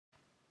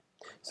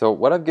So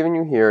what I've given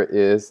you here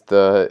is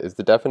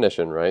the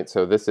definition, right?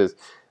 So this is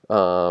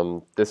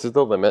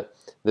the limit,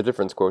 the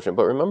difference quotient.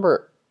 But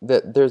remember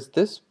that there's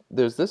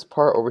this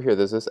part over here.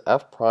 There's this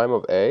f prime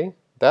of a.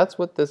 That's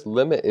what this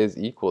limit is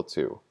equal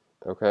to.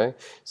 Okay,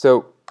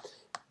 so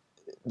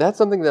that's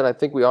something that I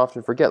think we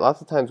often forget.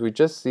 Lots of times we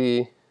just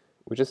see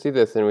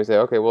this and we say,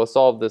 okay, well,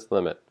 solve this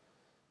limit.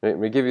 Right?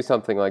 We give you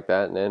something like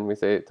that, and then we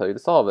tell you to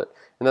solve it,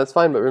 and that's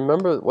fine. But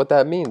remember what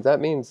that means. That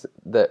means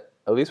that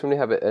at least when we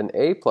have an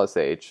a plus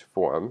h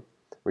form,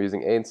 we're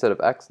using a instead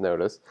of x.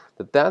 Notice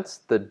that that's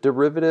the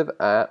derivative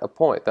at a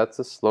point. That's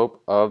the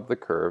slope of the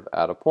curve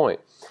at a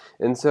point.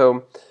 And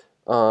so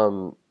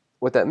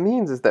what that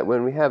means is that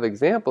when we have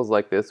examples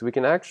like this, we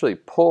can actually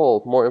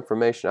pull more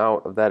information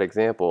out of that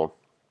example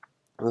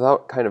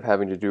without kind of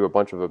having to do a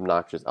bunch of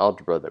obnoxious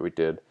algebra that we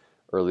did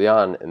early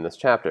on in this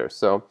chapter.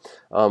 So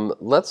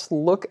let's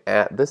look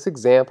at this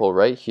example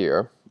right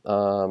here,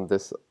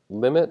 this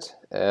limit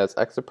as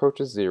x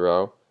approaches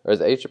 0, or as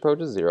h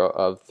approaches 0,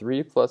 of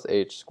 3 plus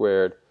h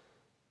squared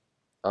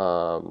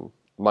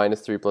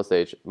minus 3 plus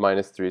h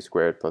minus 3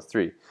 squared plus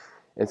 3.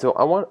 And so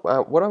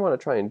what I want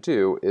to try and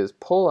do is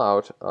pull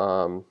out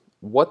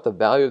what the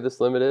value of this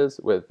limit is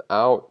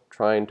without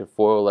trying to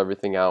FOIL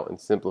everything out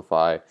and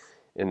simplify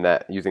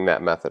using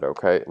that method.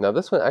 Okay, now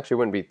this one actually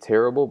wouldn't be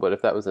terrible, but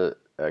if that was a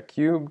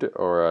cubed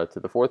or to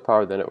the 4th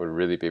power, then it would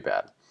really be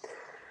bad.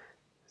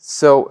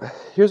 So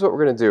here's what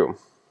we're going to do.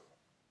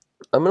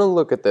 I'm going to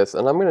look at this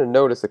and I'm going to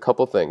notice a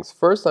couple things.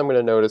 First, I'm going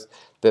to notice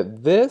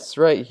that this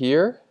right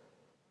here,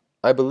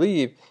 I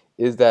believe,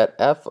 is that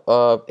f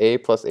of a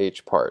plus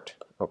h part.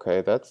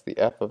 Okay, that's the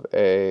f of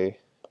a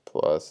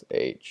plus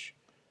h.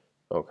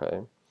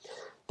 Okay,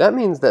 that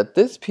means that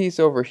this piece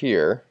over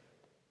here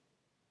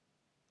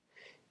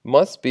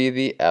must be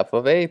the f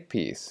of a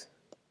piece.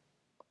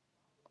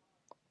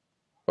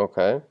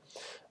 Okay,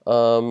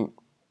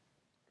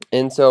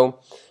 and so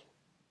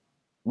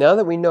now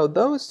that we know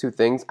those two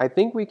things, I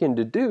think we can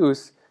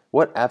deduce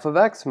what f of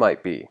x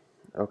might be.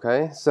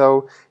 Okay,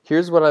 so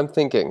here's what I'm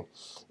thinking.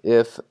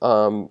 If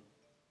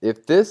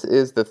this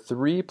is the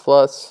 3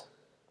 plus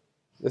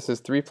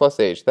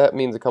h, that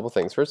means a couple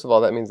things. First of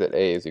all, that means that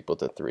a is equal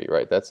to 3,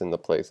 right? That's in the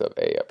place of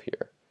a up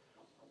here.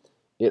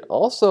 It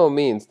also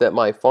means that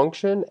my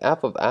function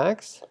f of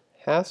x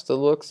has to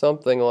look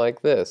something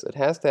like this. It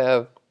has to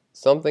have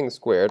something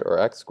squared, or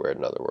x squared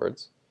in other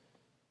words.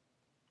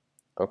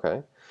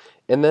 Okay,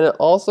 and then it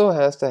also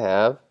has to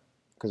have,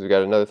 because we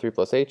got another 3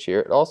 plus h here,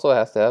 it also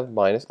has to have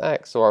minus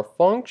x. So our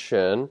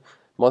function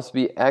must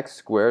be x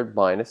squared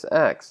minus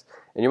x.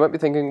 And you might be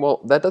thinking, well,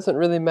 that doesn't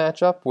really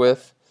match up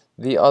with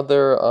the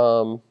other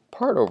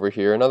part over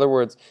here. In other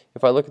words,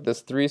 if I look at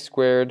this 3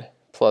 squared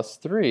plus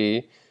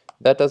 3,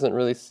 that doesn't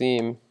really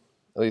seem,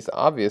 at least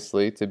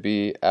obviously, to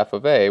be f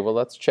of a. Well,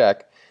 let's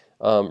check.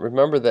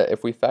 Remember that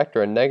if we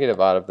factor a negative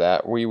out of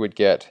that, we would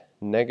get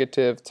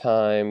negative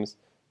times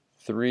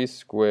 3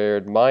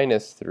 squared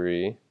minus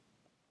 3.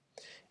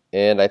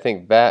 And I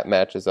think that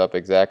matches up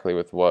exactly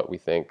with what we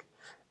think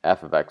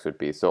f of x would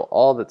be. So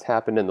all that's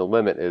happened in the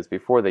limit is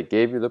before they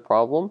gave you the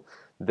problem,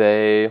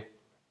 they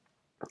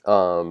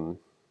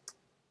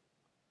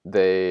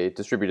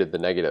distributed the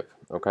negative.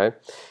 Okay,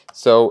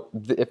 so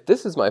if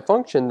this is my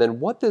function, then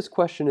what this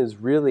question is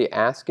really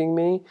asking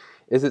me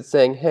is it's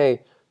saying,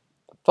 hey,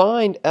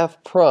 find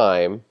f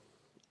prime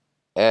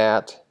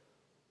at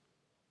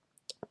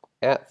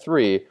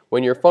 3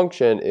 when your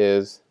function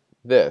is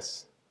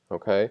this.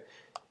 Okay,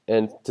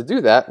 and to do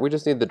that, we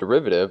just need the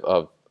derivative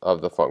of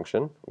the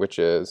function, which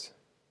is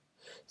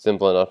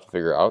simple enough to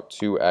figure out,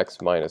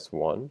 2x minus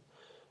 1,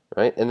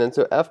 right? And then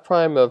so f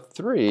prime of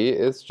 3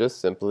 is just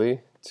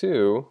simply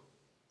 2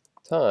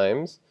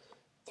 times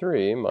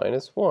 3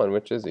 minus 1,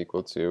 which is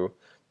equal to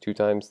 2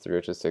 times 3,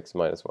 which is 6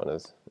 minus 1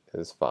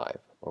 is 5.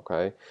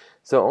 Okay,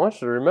 so I want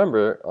you to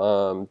remember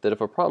that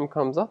if a problem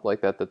comes up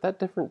like that, that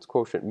difference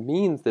quotient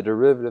means the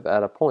derivative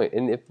at a point.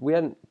 And if we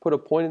hadn't put a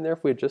point in there,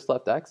 if we had just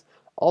left x,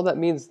 all that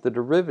means the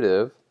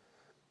derivative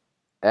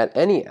at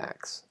any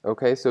x.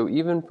 Okay, so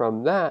even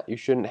from that, you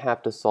shouldn't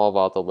have to solve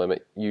out the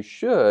limit. You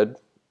should,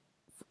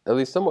 at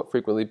least somewhat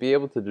frequently, be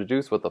able to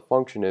deduce what the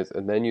function is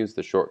and then use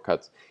the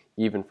shortcuts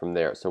even from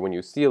there. So when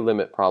you see a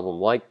limit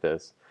problem like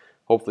this,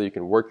 hopefully you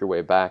can work your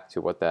way back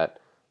to what that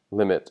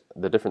limit,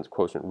 the difference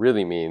quotient,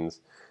 really means,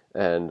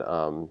 and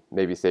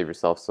maybe save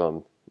yourself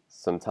some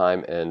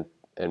time and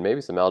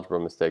maybe some algebra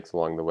mistakes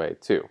along the way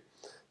too.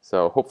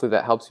 So hopefully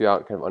that helps you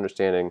out in kind of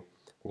understanding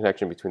the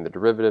connection between the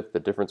derivative, the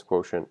difference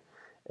quotient,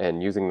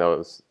 and using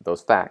those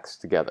facts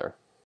together.